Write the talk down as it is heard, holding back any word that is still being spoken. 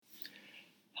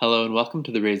Hello and welcome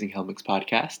to the Raising Helmets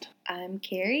podcast. I'm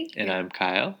Carrie. And I'm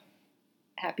Kyle.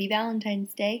 Happy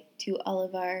Valentine's Day to all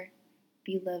of our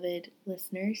beloved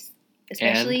listeners,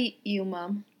 especially you,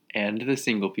 Mom. And the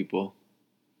single people.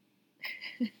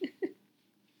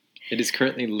 It is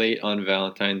currently late on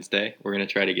Valentine's Day. We're going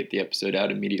to try to get the episode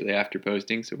out immediately after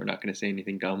posting, so we're not going to say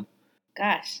anything dumb.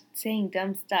 Gosh, saying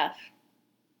dumb stuff.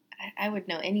 I would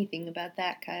know anything about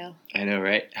that, Kyle. I know,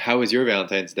 right? How was your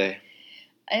Valentine's Day?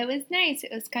 It was nice.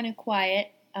 It was kind of quiet.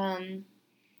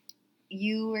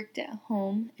 You worked at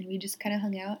home, and we just kind of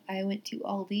hung out. I went to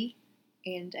Aldi,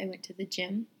 and I went to the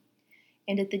gym.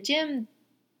 And at the gym,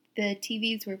 the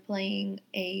TVs were playing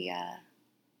a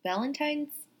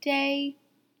Valentine's Day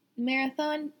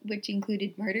marathon, which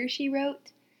included Murder, She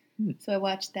Wrote. So I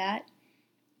watched that.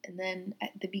 And then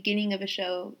at the beginning of a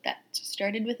show that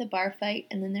started with a bar fight,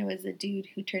 and then there was a dude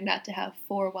who turned out to have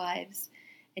 4 wives,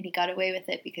 and he got away with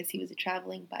it because he was a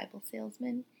traveling Bible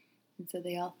salesman, and so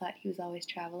they all thought he was always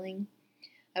traveling.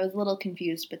 I was a little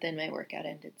confused, but then my workout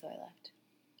ended, so I left.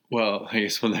 Well, I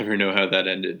guess we'll never know how that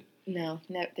ended. No,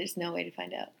 there's no way to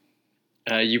find out.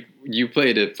 You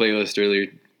played a playlist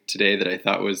earlier today that I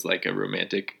thought was like a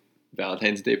romantic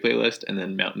Valentine's Day playlist, and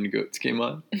then Mountain Goats came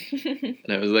on. And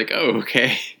I was like, oh,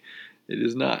 okay. It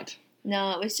is not.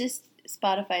 No, it was just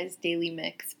Spotify's daily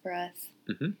mix for us.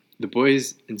 Mm-hmm. The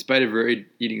boys, in spite of Rory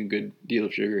eating a good deal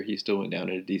of sugar, he still went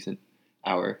down at a decent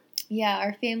hour. Yeah,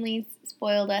 our families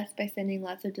spoiled us by sending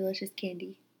lots of delicious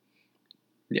candy.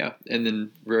 Yeah, and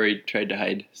then Rory tried to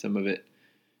hide some of it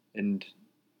and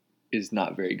is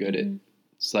not very good at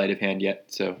sleight of hand yet,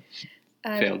 so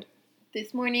failed.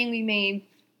 This morning we made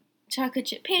chocolate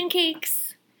chip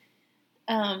pancakes.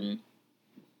 And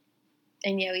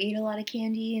yeah, we ate a lot of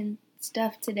candy and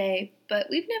stuff today, but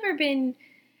we've never been,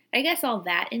 I guess, all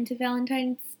that into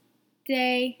Valentine's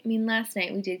Day. I mean, last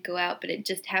night we did go out, but it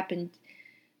just happened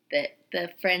that the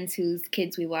friends whose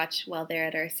kids we watch while they're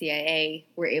at our CIA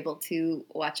were able to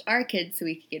watch our kids so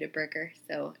we could get a burger.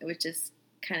 So it was just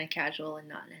kind of casual and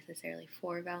not necessarily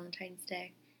for Valentine's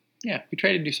Day. Yeah, we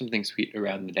try to do something sweet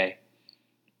around the day,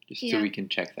 just so we can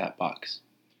check that box.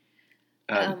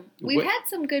 We've had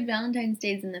some good Valentine's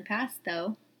Days in the past,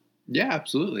 though. Yeah,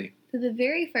 absolutely. So the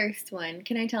very first one,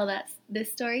 can I tell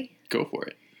this story? Go for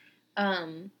it.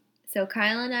 So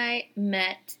Kyle and I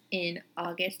met in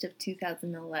August of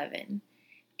 2011,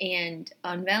 and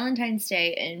on Valentine's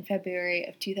Day in February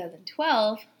of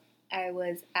 2012, I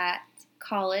was at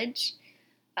college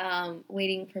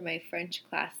waiting for my French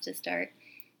class to start,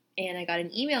 and I got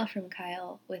an email from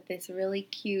Kyle with this really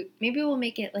cute, maybe we'll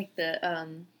make it like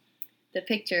the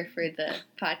picture for the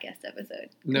podcast episode.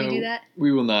 Can we do that?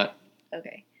 We will not.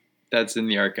 Okay. That's in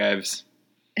the archives.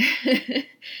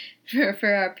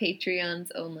 for our Patreons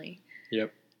only.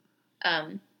 Yep.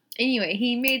 Anyway,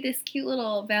 he made this cute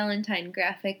little Valentine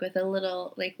graphic with a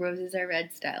little, like, Roses Are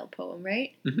Red style poem,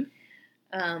 right? Mm-hmm.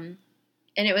 And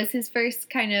it was his first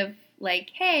kind of, like,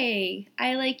 hey,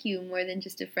 I like you more than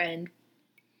just a friend.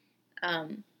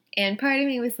 And part of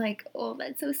me was like, oh,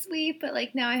 that's so sweet, but,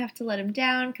 like, now I have to let him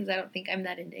down because I don't think I'm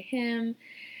that into him.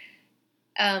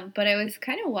 But I was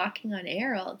kind of walking on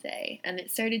air all day, and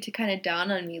it started to kind of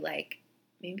dawn on me, like,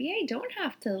 maybe I don't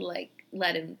have to, like,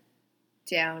 let him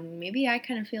down. Maybe I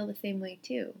kind of feel the same way,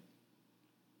 too.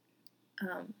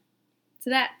 So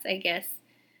that's, I guess,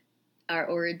 our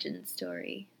origin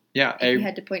story. Yeah. If you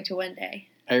had to point to one day.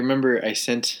 I remember I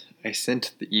sent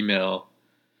the email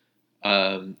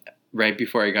right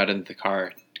before I got into the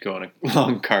car to go on a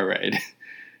long car ride.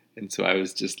 And so I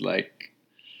was just like,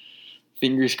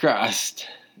 fingers crossed.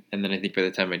 And then I think by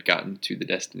the time I'd gotten to the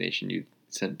destination, you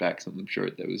sent back something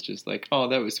short that was just like, oh,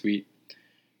 that was sweet.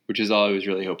 Which is all I was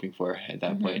really hoping for at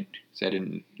that point. So I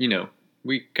didn't,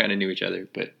 we kind of knew each other,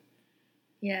 but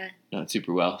not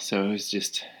super well. So it was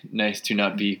just nice to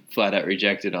not be flat out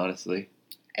rejected, honestly.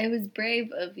 It was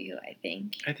brave of you, I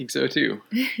think. I think so, too.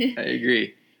 I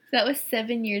agree. So that was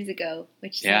 7 years ago,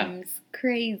 which seems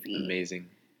crazy. Amazing.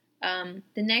 The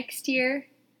next year,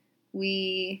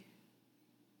 we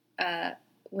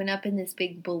went up in this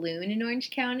big balloon in Orange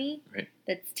County. Right.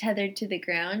 That's tethered to the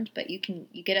ground, but you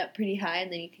get up pretty high,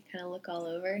 and then you can kind of look all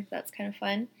over. So that's kind of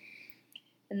fun.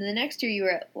 And the next year, you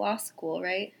were at law school,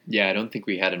 right? Yeah, I don't think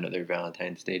we had another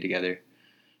Valentine's Day together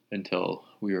until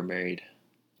we were married.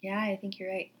 Yeah, I think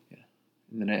you're right. Yeah.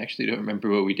 And then I actually don't remember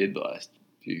what we did the last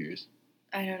few years.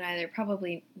 I don't either.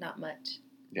 Probably not much.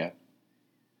 Yeah.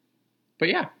 But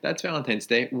yeah, that's Valentine's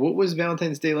Day. What was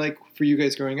Valentine's Day like for you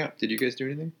guys growing up? Did you guys do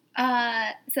anything?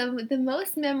 So the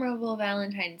most memorable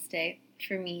Valentine's Day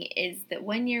for me is that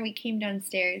one year we came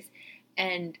downstairs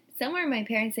and somewhere my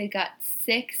parents had got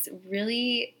 6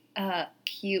 really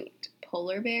cute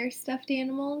polar bear stuffed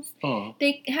animals. Oh.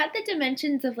 They had the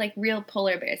dimensions of like real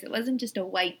polar bears. It wasn't just a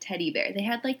white teddy bear. They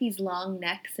had like these long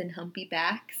necks and humpy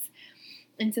backs.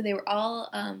 And so they were all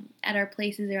at our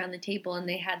places around the table, and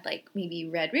they had like maybe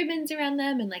red ribbons around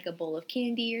them and like a bowl of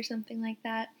candy or something like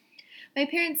that. My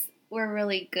parents were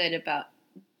really good about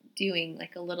doing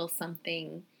like a little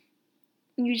something,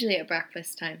 usually at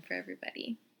breakfast time for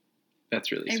everybody.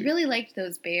 That's really sweet. I really liked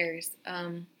those bears.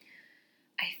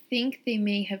 I think they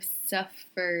may have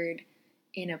suffered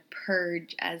in a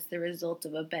purge as the result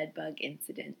of a bed bug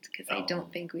incident, because I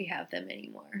don't think we have them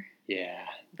anymore. Yeah.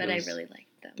 But I really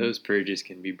liked them. Those purges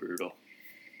can be brutal.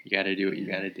 You got to do what you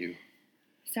got to do.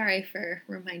 Sorry for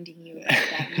reminding you about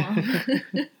that,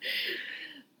 Mom.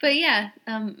 But yeah,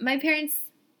 my parents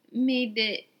made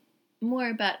it more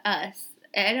about us.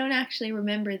 I don't actually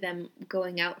remember them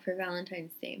going out for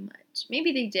Valentine's Day much.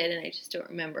 Maybe they did and I just don't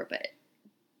remember, but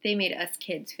they made us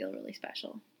kids feel really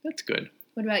special. That's good.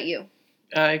 What about you?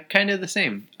 Kind of the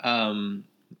same.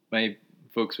 My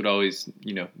folks would always,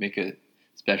 make a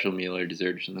special meal or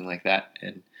dessert or something like that.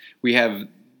 And we have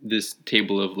this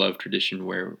table of love tradition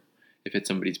where if it's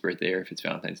somebody's birthday or if it's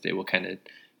Valentine's Day, we'll kind of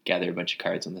gather a bunch of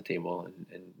cards on the table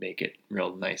and make it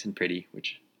real nice and pretty,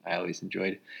 which I always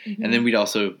enjoyed. Mm-hmm. And then we'd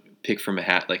also pick from a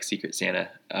hat like Secret Santa,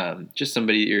 just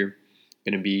somebody you're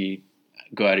going to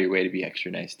go out of your way to be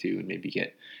extra nice to, and maybe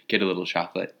get a little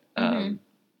chocolate. Mm-hmm.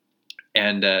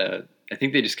 And I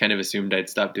think they just kind of assumed I'd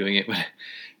stop doing it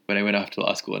when I went off to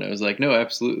law school, and I was like, no,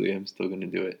 absolutely, I'm still going to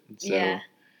do it. And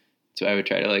so I would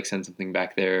try to like send something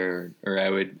back there, or I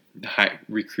would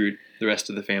recruit the rest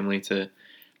of the family to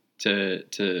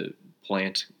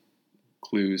plant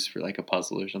clues for like a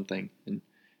puzzle or something. And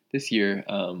this year,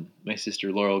 my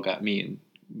sister Laurel got me and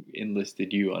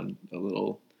enlisted you on a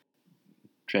little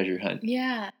treasure hunt.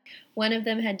 Yeah. One of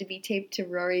them had to be taped to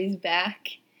Rory's back,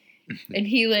 and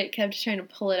he kept trying to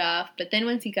pull it off. But then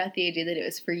once he got the idea that it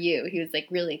was for you, he was like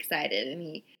really excited,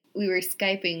 and we were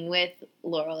Skyping with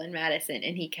Laurel and Madison,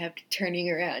 and he kept turning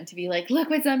around to be like, look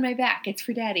what's on my back, it's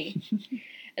for Daddy.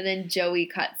 And then Joey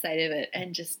caught sight of it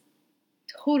and just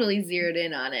totally zeroed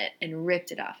in on it and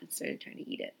ripped it off and started trying to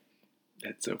eat it.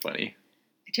 That's so funny.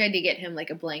 I tried to get him like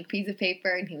a blank piece of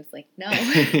paper, and he was like, no.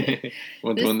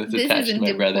 Well, the one that's attached to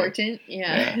my brother. This isn't important.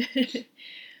 Yeah.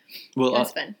 Well,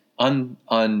 that's fun.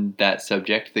 On that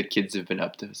subject, the kids have been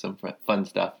up to some fun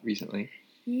stuff recently.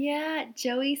 Yeah,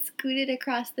 Joey scooted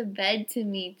across the bed to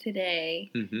me today.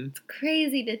 Mm-hmm. It's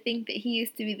crazy to think that he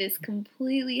used to be this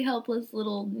completely helpless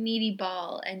little needy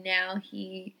ball, and now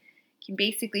he can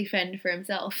basically fend for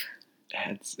himself.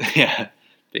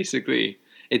 Basically.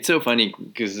 It's so funny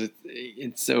because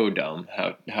it's so dumb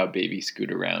how babies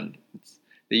scoot around.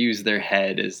 They use their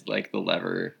head as like the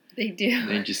lever. They do.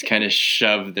 They just kind of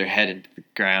shove their head into the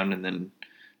ground and then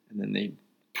they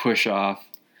push off.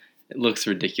 It looks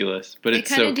ridiculous, but it's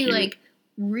so cute. They kind of do like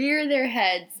rear their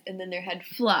heads, and then their head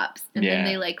flops, and then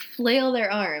they like flail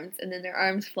their arms, and then their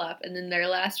arms flop, and then their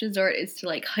last resort is to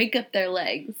like hike up their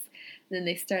legs. Then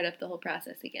they start up the whole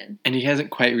process again. And he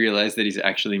hasn't quite realized that he's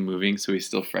actually moving, so he's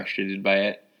still frustrated by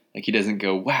it. Like, he doesn't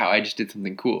go, wow, I just did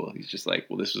something cool. He's just like,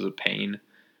 well, this was a pain.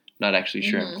 Not actually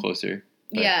sure I'm closer.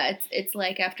 But. Yeah, it's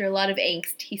like after a lot of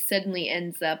angst, he suddenly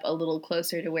ends up a little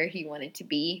closer to where he wanted to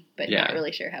be, but not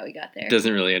really sure how he got there.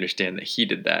 Doesn't really understand that he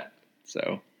did that.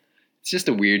 So it's just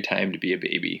a weird time to be a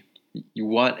baby. You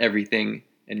want everything,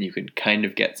 and you can kind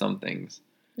of get some things.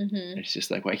 Mm-hmm. It's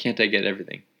just like, why can't I get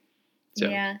everything? So.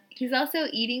 Yeah, he's also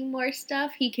eating more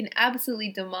stuff. He can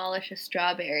absolutely demolish a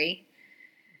strawberry.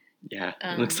 Yeah,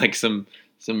 it looks like some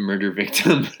murder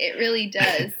victim. It really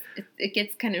does. It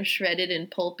gets kind of shredded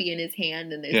and pulpy in his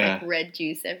hand, and there's like red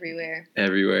juice everywhere.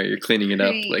 Everywhere. You're cleaning it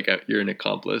up like you're an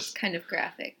accomplice. Kind of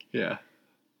graphic. Yeah.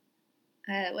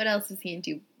 What else is he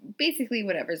into? Basically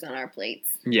whatever's on our plates.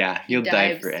 Yeah, he'll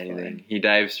dive for anything. He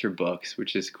dives for books,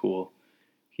 which is cool.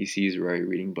 He sees Rory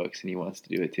reading books and he wants to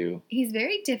do it too. He's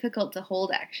very difficult to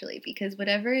hold, actually, because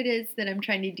whatever it is that I'm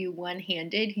trying to do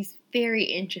one-handed, he's very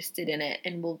interested in it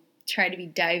and will try to be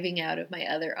diving out of my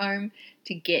other arm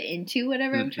to get into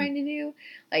whatever I'm trying to do,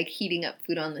 like heating up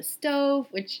food on the stove,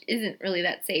 which isn't really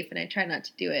that safe, and I try not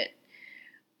to do it.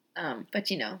 But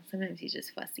sometimes he's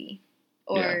just fussy,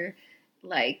 or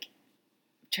like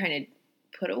trying to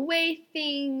put away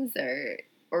things,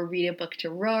 or read a book to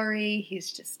Rory.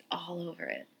 He's just all over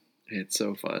it. It's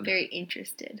so fun. Very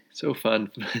interested. So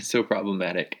fun. So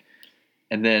problematic.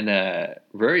 And then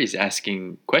Rory's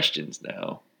asking questions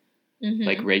now. Mm-hmm.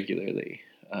 Like regularly.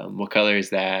 What color is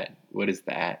that? What is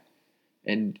that?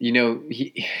 And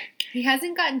he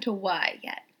hasn't gotten to why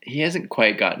yet. he hasn't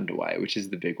quite gotten to Y, which is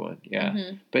the big one. Yeah.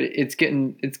 Mm-hmm. But it's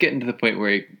getting to the point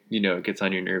where, it gets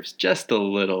on your nerves just a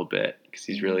little bit because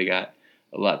he's really got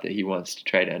a lot that he wants to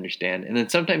try to understand. And then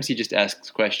sometimes he just asks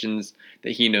questions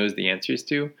that he knows the answers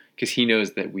to because he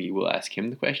knows that we will ask him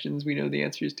the questions we know the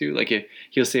answers to. Like if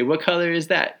he'll say, "What color is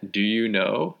that? Do you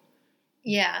know?"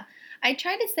 Yeah. I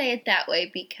try to say it that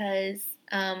way because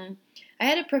I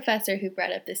had a professor who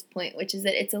brought up this point, which is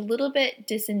that it's a little bit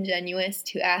disingenuous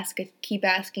to keep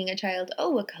asking a child, "Oh,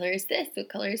 what color is this? What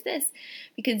color is this?"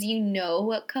 Because you know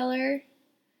what color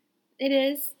it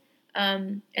is.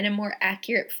 And a more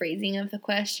accurate phrasing of the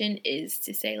question is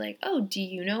to say, like, "Oh, do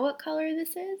you know what color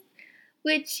this is?"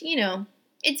 Which,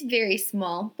 it's very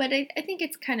small, but I think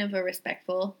it's kind of a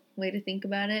respectful way to think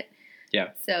about it. Yeah.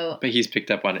 So, but he's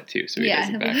picked up on it too, so he does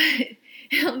it back.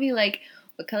 He'll be like,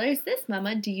 "What color is this,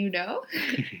 Mama? Do you know?"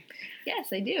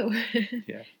 Yes, I do.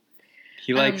 Yeah.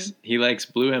 He likes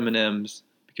blue M&Ms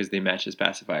because they match his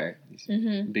pacifier. He's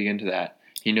big into that.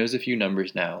 He knows a few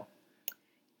numbers now.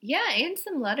 Yeah, and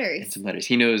some letters.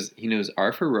 He knows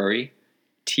R for Rory,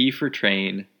 T for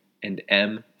train, and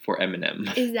M for M&M.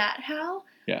 Is that how?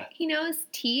 Yeah. He knows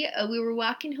T. We were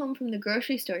walking home from the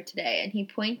grocery store today, and he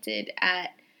pointed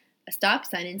at a stop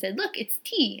sign and said, "Look, it's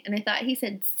T." And I thought he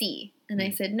said C. And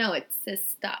I said, "No, it says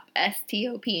stop,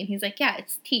 S-T-O-P." And he's like, "Yeah,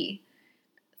 it's T."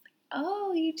 I was like,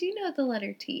 "Oh, you do know the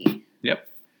letter T." Yep.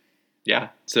 Yeah.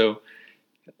 So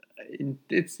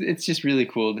it's just really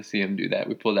cool to see him do that.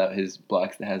 We pulled out his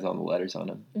blocks that has all the letters on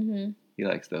them. Mm-hmm. He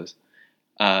likes those.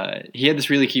 He had this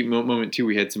really cute moment too.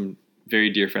 We had some very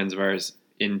dear friends of ours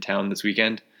in town this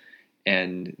weekend,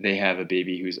 and they have a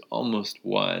baby who's almost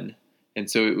 1. And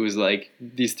so it was like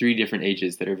these 3 different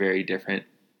ages that are very different,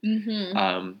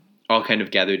 all kind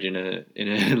of gathered in a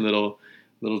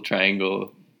little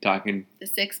triangle talking. The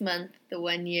 6 month, the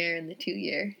 1 year, and the 2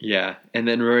 year. Yeah, and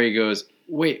then Rory goes,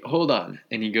 "Wait, hold on,"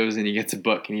 and he goes and he gets a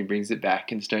book and he brings it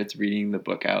back and starts reading the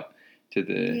book out to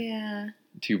the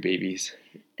 2 babies.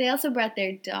 They also brought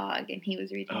their dog, and he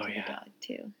was reading the dog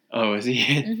too. Oh, is he?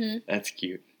 Mm-hmm. That's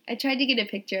cute. I tried to get a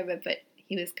picture of it, but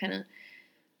he was kind of...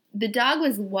 The dog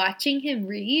was watching him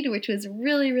read, which was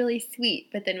really, really sweet.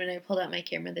 But then when I pulled out my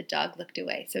camera, the dog looked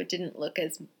away. So it didn't look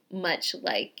as much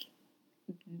like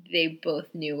they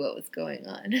both knew what was going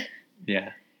on.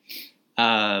 Yeah.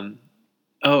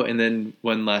 Oh, and then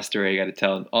one last story I got to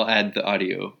tell. I'll add the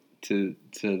audio to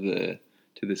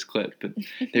this clip. But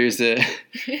there's a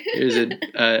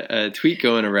tweet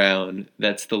going around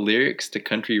that's the lyrics to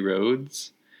Country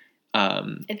Roads.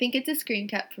 I think it's a screen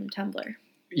cap from Tumblr.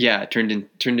 Yeah, turned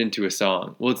into a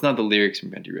song. Well, it's not the lyrics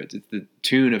from Country Roads. It's the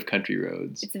tune of Country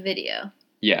Roads. It's a video.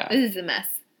 Yeah. This is a mess.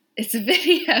 It's a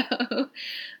video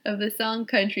of the song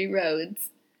Country Roads.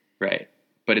 Right.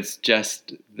 But it's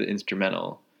just the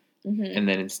instrumental. Mm-hmm. And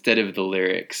then instead of the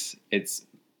lyrics, it's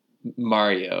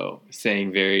Mario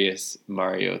saying various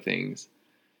Mario things.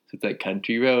 So it's like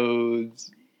Country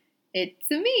Roads. It's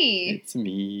me. It's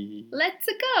me. Let's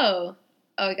go.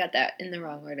 Oh, I got that in the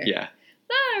wrong order. Yeah.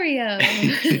 Mario.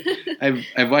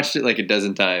 I've watched it like a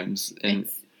dozen times and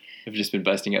I've just been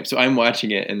busting up. So I'm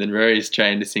watching it and then Rory's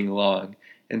trying to sing along.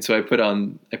 And so I put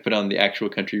on the actual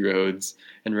Country Roads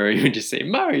and Rory would just say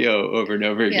Mario over and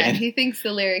over again. Yeah, he thinks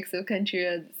the lyrics of Country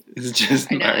Roads it's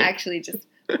just are not actually just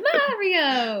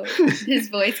Mario. His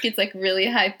voice gets like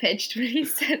really high pitched when he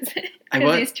says it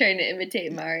because he's trying to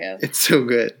imitate Mario. It's so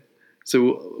good.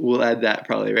 So we'll add that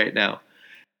probably right now.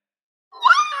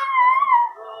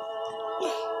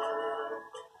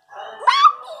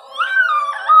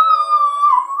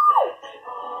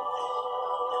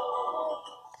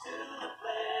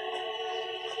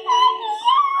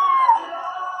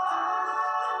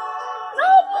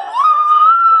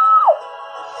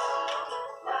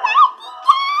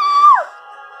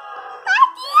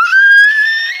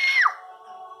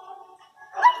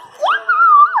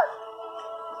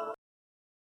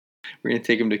 We're going to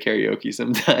take him to karaoke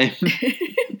sometime.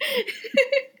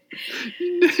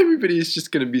 Everybody's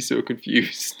just going to be so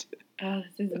confused. Oh,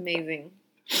 this is amazing.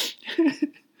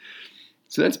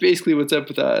 So that's basically what's up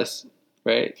with us,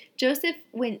 right? Joseph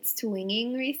went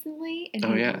swinging recently, and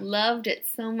he loved it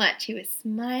so much. He was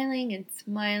smiling, and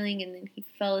then he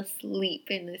fell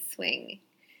asleep in the swing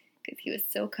because he was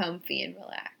so comfy and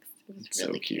relaxed. It was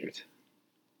really so cute.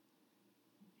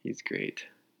 He's great.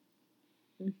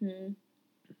 Mm-hmm.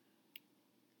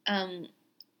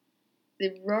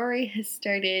 The Rory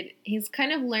he's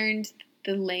kind of learned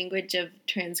the language of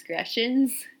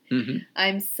transgressions. Mm-hmm.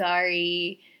 I'm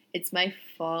sorry. It's my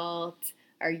fault.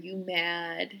 Are you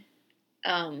mad?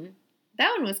 That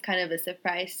one was kind of a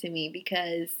surprise to me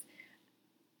because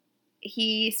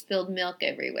he spilled milk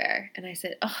everywhere. And I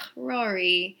said, oh,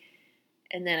 Rory.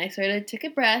 And then I sort of took a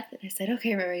breath and I said,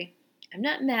 okay, Rory, I'm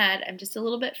not mad. I'm just a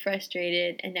little bit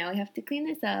frustrated. And now I have to clean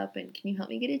this up. And can you help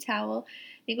me get a towel? And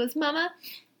he goes, Mama,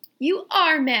 you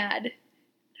are mad.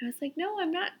 I was like, no,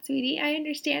 I'm not, sweetie. I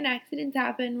understand accidents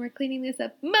happen. We're cleaning this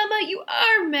up. Mama, you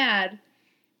are mad.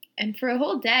 And for a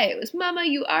whole day, it was, Mama,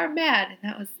 you are mad. And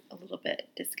that was a little bit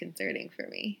disconcerting for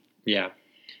me. Yeah.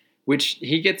 Which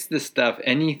he gets the stuff,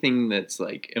 anything that's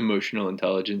like emotional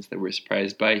intelligence that we're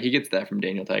surprised by, he gets that from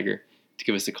Daniel Tiger to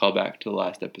give us a call back to the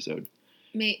last episode.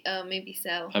 Maybe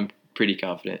so. I'm pretty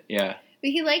confident, yeah.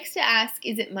 But he likes to ask,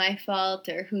 is it my fault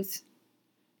or whose?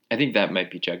 I think that might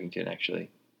be Chuggington, actually.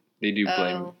 They do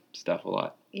blame stuff a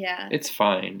lot. Yeah. It's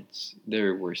fine. There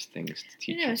are worse things to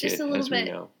teach a it's just kid, a little as bit,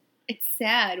 we know. It's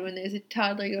sad when there's a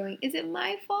toddler going, is it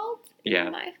my fault? Is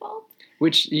it my fault?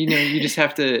 Which, you just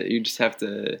have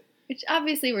to Which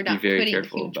obviously we're not putting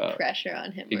huge pressure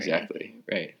on him. Exactly,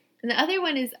 right. And the other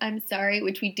one is I'm sorry,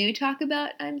 which we do talk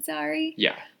about I'm sorry.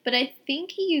 Yeah. But I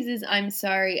think he uses I'm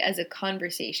sorry as a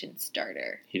conversation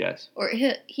starter. He does. Or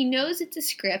he knows it's a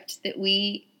script that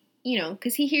we,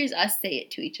 because he hears us say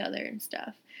it to each other and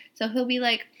stuff. So he'll be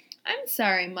like, I'm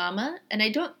sorry, Mama. And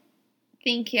I don't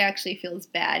think he actually feels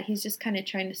bad. He's just kind of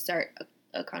trying to start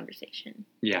a conversation.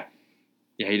 Yeah.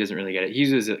 Yeah, he doesn't really get it. He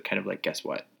uses it kind of like, guess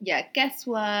what? Yeah, guess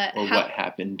what? Or what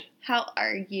happened? How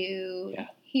are you?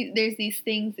 Yeah. There's these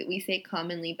things that we say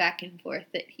commonly back and forth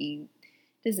that he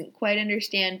doesn't quite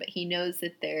understand, but he knows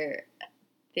that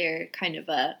they're kind of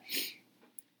a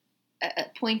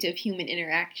point of human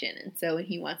interaction. And so when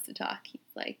he wants to talk, he's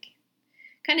like,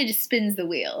 kind of just spins the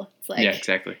wheel. It's like, yeah,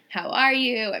 exactly. How are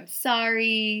you? I'm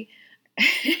sorry.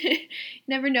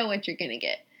 Never know what you're going to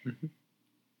get. Mm-hmm.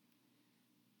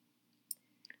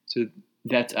 So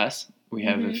that's us. We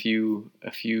have a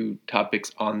few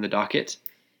topics on the docket.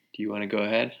 Do you want to go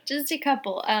ahead? Just a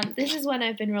couple. This is one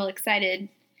I've been real excited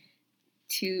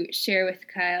to share with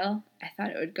Kyle. I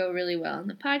thought it would go really well on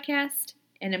the podcast,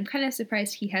 and I'm kind of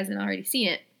surprised he hasn't already seen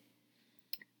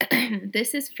it.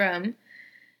 This is from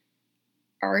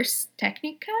Ars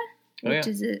Technica, which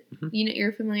is a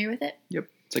you're familiar with it? Yep.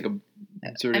 It's like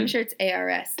a sort of I'm sure it's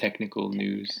ARS. Technical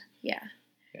news. Yeah.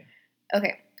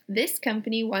 Okay. This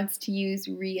company wants to use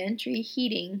re-entry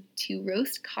heating to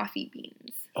roast coffee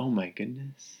beans. Oh my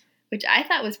goodness. Which I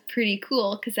thought was pretty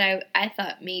cool because I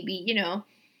thought maybe,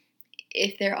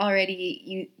 if they're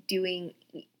already doing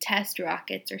test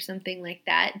rockets or something like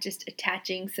that, just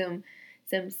attaching some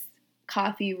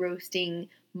coffee roasting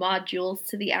modules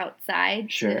to the outside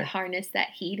to harness that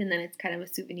heat, and then it's kind of a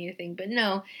souvenir thing. But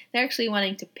no, they're actually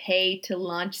wanting to pay to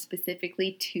launch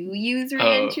specifically to use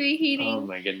re-entry heating. Oh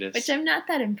my goodness. Which I'm not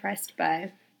that impressed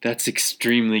by. That's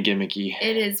extremely gimmicky.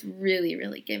 It is really,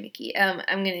 really gimmicky.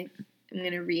 I'm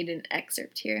gonna read an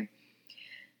excerpt here.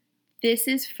 This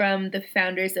is from the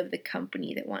founders of the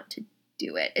company that want to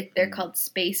do it. They're called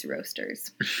Space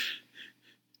Roasters.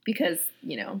 Because,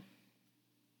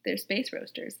 they're space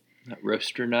roasters. Not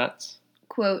roaster nuts.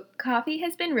 Quote, coffee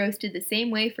has been roasted the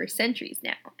same way for centuries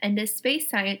now, and as space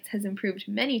science has improved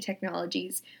many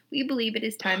technologies, we believe it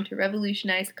is time to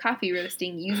revolutionize coffee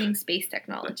roasting using space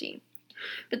technology.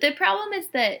 But the problem is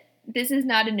that this is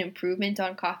not an improvement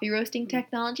on coffee roasting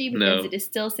technology because it is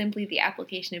still simply the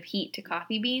application of heat to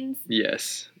coffee beans.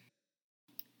 Yes.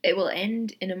 It will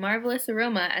end in a marvelous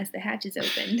aroma as the hatch is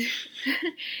opened.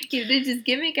 There's just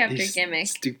gimmick after gimmick.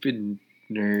 Stupid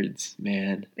nerds,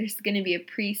 man. There's going to be a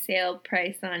pre-sale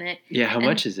price on it. Yeah, how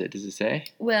much is it? Does it say?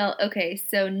 Well, okay,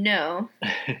 so no.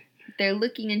 They're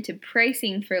looking into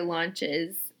pricing for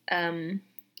launches.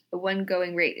 One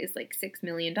going rate is like $6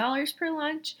 million per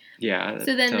launch. Yeah,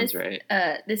 that sounds right.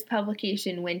 This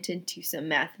publication went into some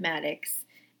mathematics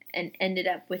and ended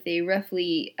up with a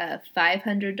roughly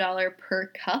 $500 per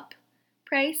cup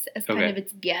price as kind of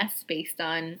its guess based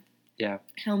on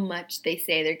how much they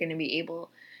say they're going to be able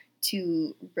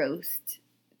to roast.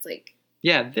 It's like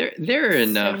there are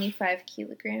enough 75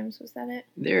 kilograms. Was that it?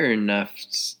 There are enough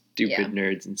stupid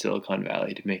nerds in Silicon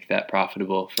Valley to make that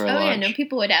profitable for a launch. Oh yeah, no,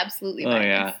 people would absolutely buy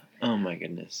this. Oh my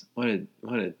goodness, what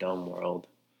a dumb world.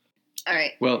 All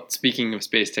right. Well, speaking of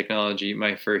space technology,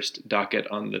 my first docket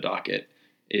on the docket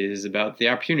is about the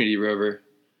Opportunity rover,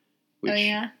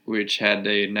 which had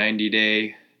a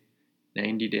 90-day.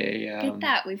 Get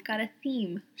that, we've got a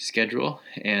theme. Schedule,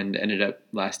 and ended up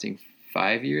lasting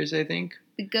 5 years, I think.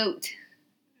 The GOAT.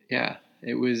 Yeah,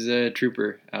 it was a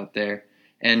trooper out there.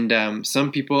 And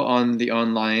some people on the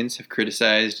onlines have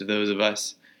criticized those of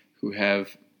us who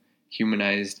have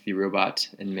humanized the robot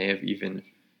and may have even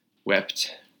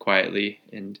wept quietly,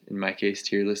 and in my case,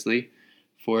 tearlessly,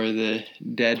 for the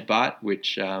dead bot,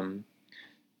 which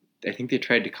I think they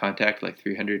tried to contact like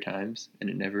 300 times and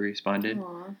it never responded.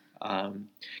 Aw.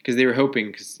 Because they were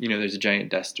hoping, because there's a giant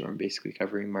dust storm basically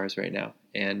covering Mars right now,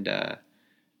 and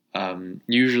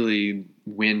usually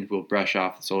wind will brush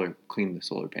off clean the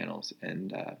solar panels,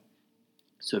 and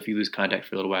so if you lose contact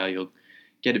for a little while, you'll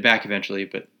get it back eventually.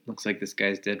 But looks like this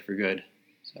guy's dead for good.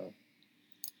 So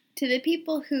To the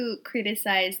people who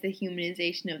criticize the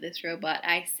humanization of this robot,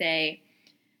 I say,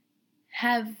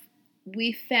 have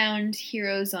we found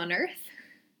heroes on Earth?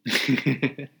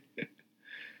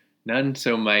 None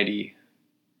so mighty,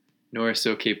 nor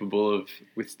so capable of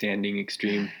withstanding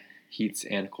extreme heats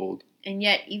and cold. And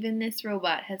yet, even this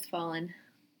robot has fallen.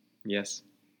 Yes.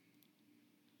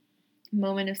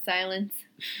 Moment of silence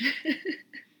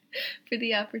for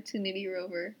the Opportunity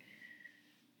rover.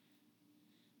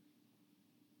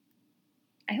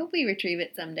 I hope we retrieve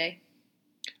it someday.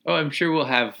 Oh, I'm sure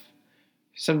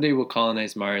someday we'll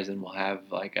colonize Mars and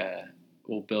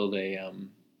we'll build a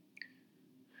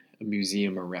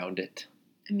museum around it.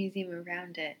 A museum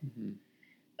around it. Mm-hmm.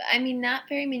 But I mean, not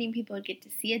very many people would get to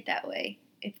see it that way.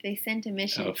 If they sent a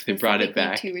mission if they brought it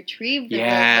back to retrieve the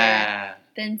rover,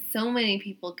 then so many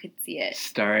people could see it.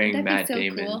 Starring Matt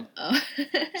Damon. Cool? Oh.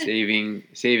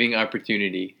 saving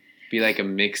Opportunity. Be like a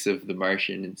mix of The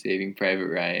Martian and Saving Private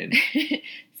Ryan.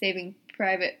 Saving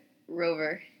Private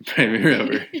Rover. Private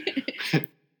Rover.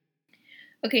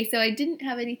 Okay, so I didn't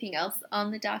have anything else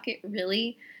on the docket,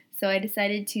 really. So I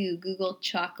decided to Google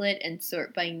chocolate and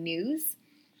sort by news.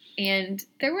 And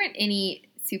there weren't any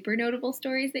super notable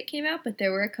stories that came out, but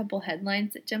there were a couple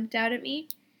headlines that jumped out at me.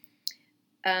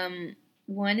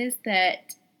 One is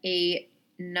that a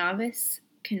novice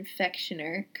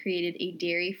confectioner created a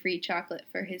dairy-free chocolate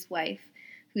for his wife,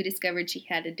 who discovered she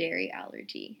had a dairy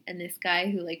allergy. And this guy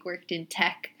who worked in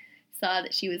tech saw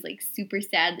that she was super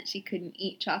sad that she couldn't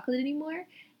eat chocolate anymore,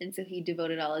 and so he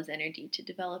devoted all his energy to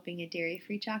developing a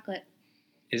dairy-free chocolate.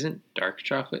 Isn't dark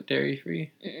chocolate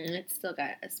dairy-free? It's still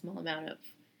got a small amount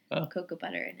of cocoa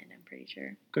butter in it, I'm pretty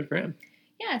sure. Good for him.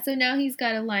 Yeah, so now he's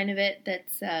got a line of it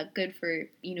that's good for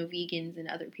vegans and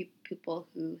other people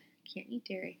who can't eat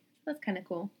dairy. So that's kind of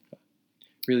cool.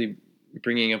 Really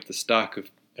bringing up the stock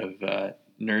of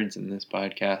nerds in this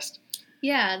podcast.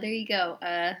 Yeah, there you go.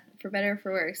 For better or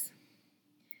for worse.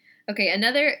 Okay,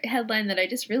 another headline that I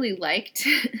just really liked.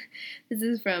 This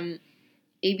is from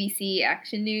ABC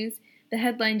Action News. The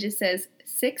headline just says,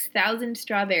 6,000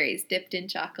 strawberries dipped in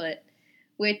chocolate,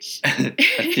 which...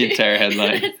 That's the entire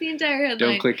headline. That's the entire headline.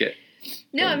 Don't click it.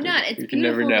 No, I'm not. It's beautiful. You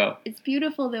never know. It's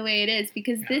beautiful the way it is,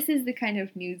 because this is the kind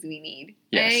of news we need.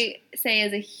 Yes. I say,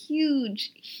 as a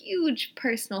huge, huge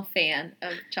personal fan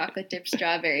of chocolate dipped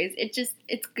strawberries,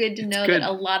 it's good to know that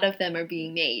a lot of them are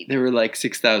being made. There were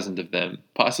 6,000 of them,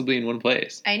 possibly in one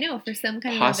place. I know, for some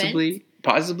kind of event.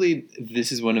 Possibly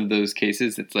this is one of those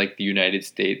cases that's like the United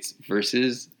States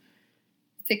versus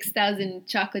 6,000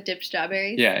 chocolate dipped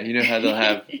strawberries. Yeah, you know how they'll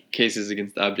have cases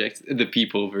against objects, the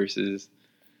people versus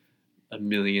a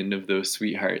million of those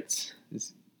sweethearts.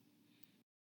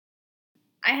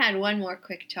 I had one more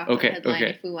quick chocolate headline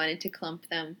if we wanted to clump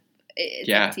them.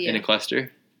 It's in a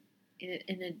cluster. In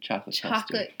a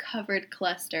chocolate covered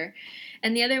cluster.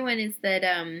 And the other one is that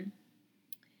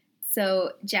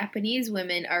so Japanese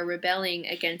women are rebelling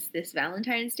against this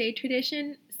Valentine's Day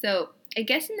tradition. So I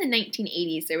guess in the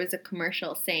 1980s there was a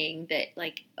commercial saying that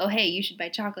oh hey, you should buy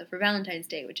chocolate for Valentine's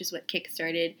Day, which is what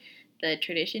kickstarted the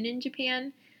tradition in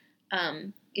Japan.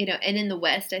 And in the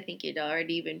West, I think it had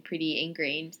already been pretty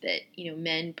ingrained that,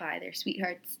 men buy their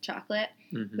sweethearts chocolate.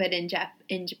 Mm-hmm. But in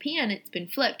Japan, it's been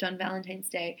flipped on Valentine's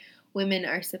Day. Women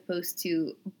are supposed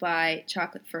to buy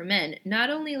chocolate for men, not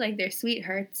only their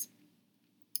sweethearts,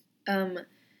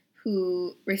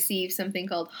 who receive something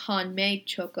called Hanmei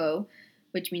Choco,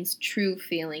 which means true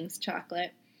feelings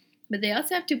chocolate, but they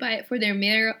also have to buy it for their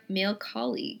male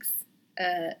colleagues.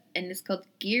 And it's called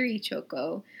Giri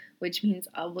Choco, which means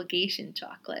obligation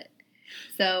chocolate.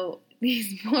 So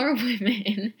these poor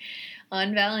women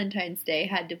on Valentine's Day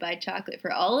had to buy chocolate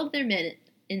for all of their men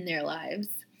in their lives.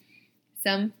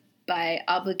 Some by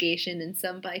obligation and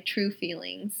some by true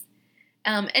feelings.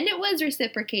 And it was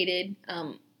reciprocated,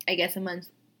 I guess, a month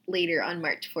later on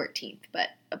March 14th. But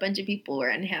a bunch of people were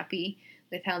unhappy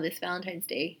with how this Valentine's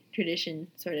Day tradition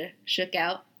sort of shook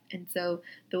out. And so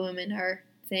the women are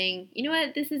saying, you know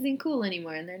what, this isn't cool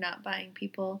anymore. And they're not buying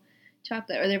people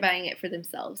chocolate, or they're buying it for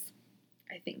themselves,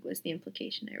 I think was the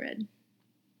implication I read.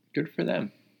 Good for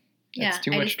them. That's Yeah,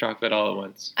 too much chocolate all at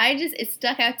once. It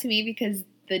stuck out to me because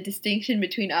the distinction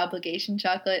between obligation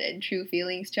chocolate and true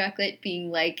feelings chocolate being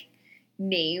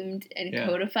named and Yeah.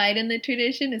 codified in the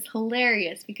tradition is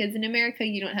hilarious, because in America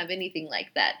you don't have anything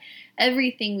like that.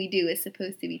 Everything we do is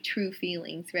supposed to be true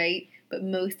feelings, right? But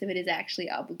most of it is actually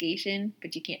obligation,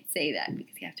 but you can't say that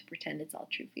because you have to pretend it's all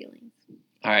true feelings.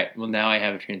 All right. Well, now I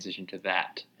have a transition to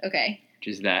that, Okay. which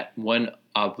is that one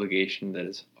obligation that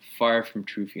is far from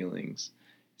true feelings.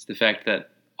 It's the fact that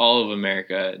all of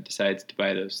America decides to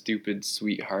buy those stupid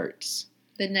sweethearts.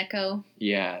 The Necco.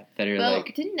 Yeah, that are Well,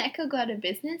 like, didn't Necco go out of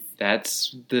business?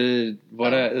 that's the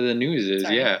news is.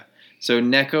 Sorry. Yeah. So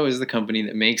Necco is the company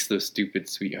that makes those stupid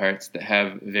sweethearts that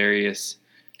have various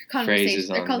phrases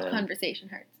They're on called them. conversation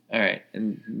hearts. All right,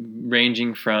 and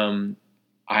ranging from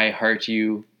 "I heart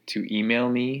you" to "email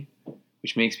me,"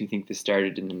 which makes me think this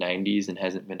started in the '90s and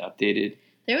hasn't been updated.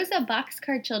 There was a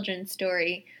Boxcar Children's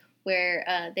story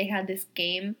where they had this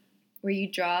game where you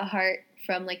draw a heart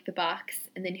from like the box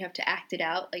and then you have to act it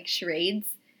out like charades.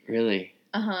 Really?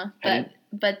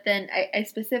 But then I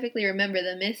specifically remember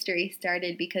the mystery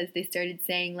started because they started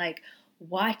saying like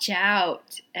 "watch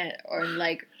out" or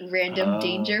like random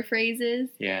danger phrases.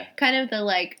 Yeah. Kind of the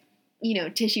like,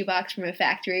 tissue box from a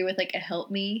factory with like a "help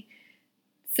me."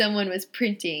 Someone was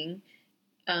printing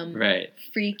Right.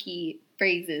 freaky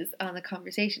phrases on the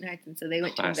conversation hearts, and so they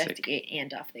went Classic. to investigate,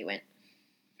 and off they went.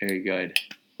 Very good.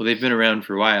 Well, they've been around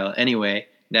for a while. Anyway,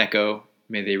 Necco,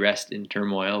 may they rest in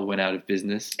turmoil, went out of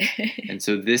business. And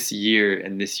so this year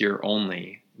and this year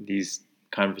only, these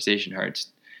conversation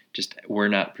hearts just were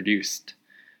not produced.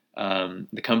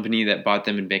 The company that bought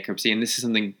them in bankruptcy, and this is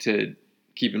something to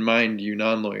keep in mind, you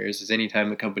non-lawyers, is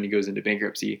anytime a company goes into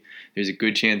bankruptcy, there's a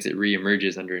good chance it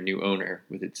reemerges under a new owner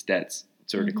with its debts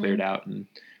sort of cleared out and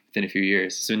within a few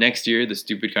years. So next year, the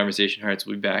stupid conversation hearts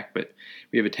will be back, but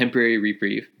we have a temporary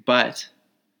reprieve. But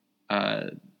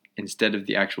instead of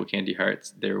the actual candy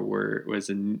hearts, there was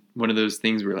one of those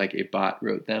things where like a bot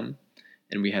wrote them,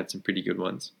 and we had some pretty good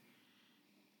ones.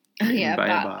 Oh yeah,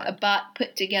 By a bot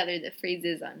put together the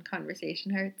phrases on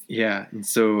conversation hearts. Yeah, and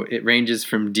so it ranges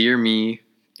from "Dear Me"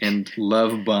 and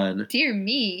 "Love Bun" Dear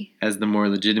me, as the more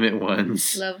legitimate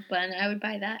ones. Love Bun, I would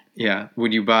buy that. Yeah.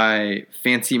 Would you buy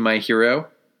 "Fancy My Hero"?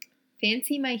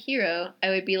 Fancy My Hero, I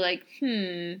would be like,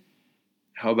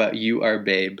 How about "You Are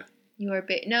Babe"? You are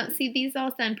big. No, see, these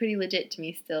all sound pretty legit to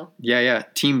me still. Yeah.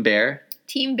 "Team Bear"?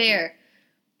 Team Bear,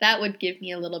 that would give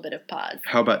me a little bit of pause.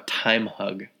 How about "Time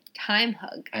Hug"? Time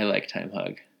Hug. I like "Time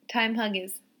Hug." Time Hug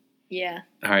is, yeah.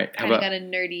 All right. Kind of got a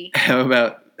nerdy. How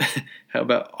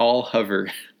about "All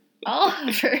Hover"? All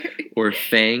Hover. Or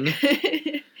 "Fang"?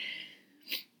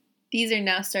 These are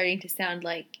now starting to sound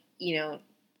like,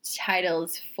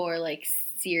 titles for like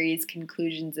series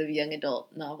conclusions of young adult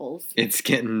novels. It's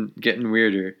getting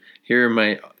weirder. Here are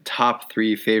my top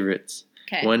 3 favorites.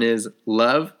 Okay. One is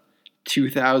 "Love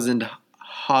 2000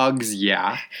 Hogs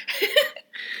Yeah."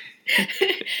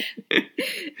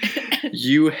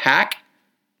 You hack.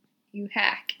 You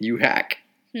hack.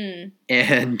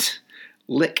 And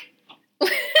lick.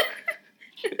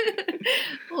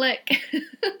 Lick.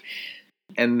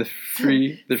 And the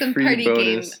free Some party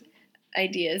bonus. game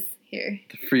ideas here.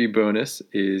 The free bonus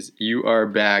is "You Are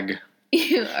Bag."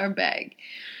 You are bag.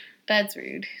 That's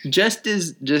rude. Just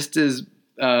as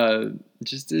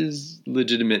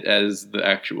legitimate as the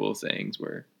actual sayings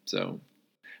were. So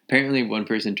apparently one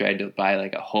person tried to buy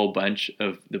like a whole bunch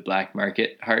of the black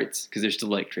market hearts because they're still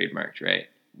like trademarked, right?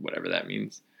 Whatever that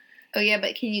means. Oh yeah,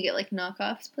 but can you get like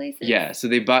knockoffs places? Yeah, so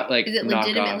they bought like Is it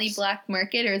legitimately knockoffs. black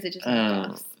market or is it just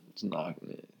knockoffs?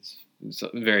 It's a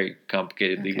very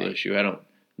complicated legal issue. I'm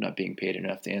not being paid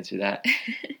enough to answer that.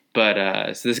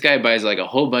 But so this guy buys like a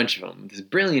whole bunch of them. This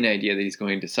brilliant idea that he's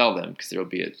going to sell them because there will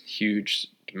be a huge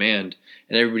demand,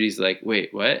 and everybody's like,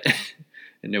 "Wait, what?"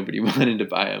 And nobody wanted to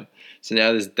buy them. So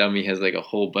now this dummy has like a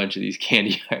whole bunch of these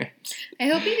candy hearts. I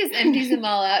hope he just empties them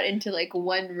all out into like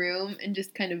one room and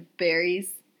just kind of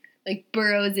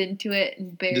burrows into it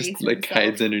and buries Just like himself.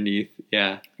 hides underneath.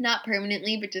 Yeah. Not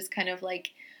permanently, but just kind of like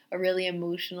a really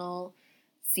emotional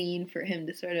scene for him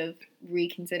to sort of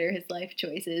reconsider his life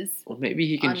choices. Well, maybe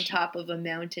he can on top of a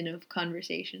mountain of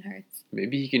conversation hearts.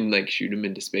 Maybe he can like shoot them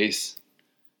into space.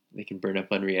 They can burn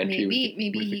up on re-entry.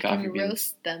 Maybe with he the coffee can beans.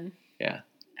 roast them. Yeah.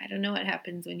 I don't know what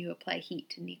happens when you apply heat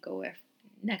to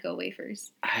Necco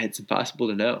wafers. It's impossible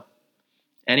to know.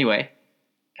 Anyway,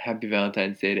 happy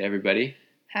Valentine's Day to everybody.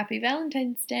 Happy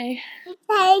Valentine's Day.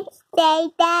 Valentine's Day,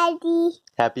 Daddy.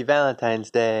 Happy Valentine's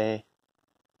Day.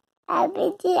 Happy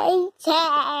Valentine's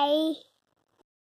Day.